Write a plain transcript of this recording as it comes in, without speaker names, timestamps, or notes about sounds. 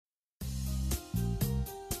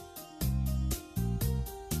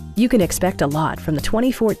You can expect a lot from the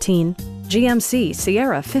 2014 GMC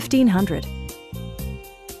Sierra 1500.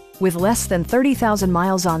 With less than 30,000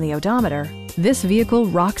 miles on the odometer, this vehicle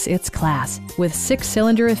rocks its class with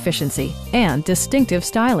 6-cylinder efficiency and distinctive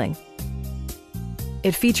styling.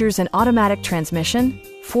 It features an automatic transmission,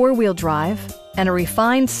 4-wheel drive, and a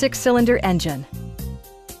refined 6-cylinder engine.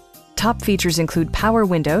 Top features include power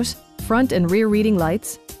windows, front and rear reading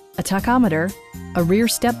lights, a tachometer, a rear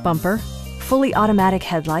step bumper, fully automatic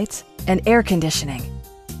headlights, and air conditioning.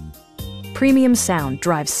 Premium sound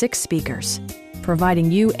drives 6 speakers,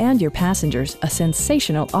 providing you and your passengers a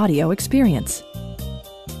sensational audio experience.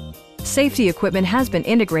 Safety equipment has been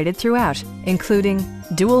integrated throughout, including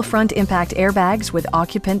dual front impact airbags with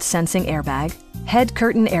occupant sensing airbag, head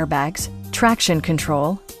curtain airbags, traction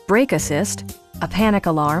control, brake assist, a panic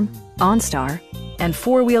alarm, OnStar, and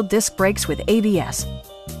 4-wheel disc brakes with ABS.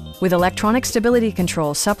 With electronic stability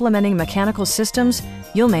control supplementing mechanical systems,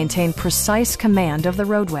 you'll maintain precise command of the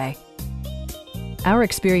roadway. Our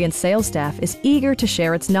experienced sales staff is eager to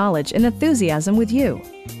share its knowledge and enthusiasm with you.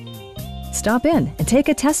 Stop in and take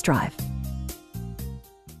a test drive.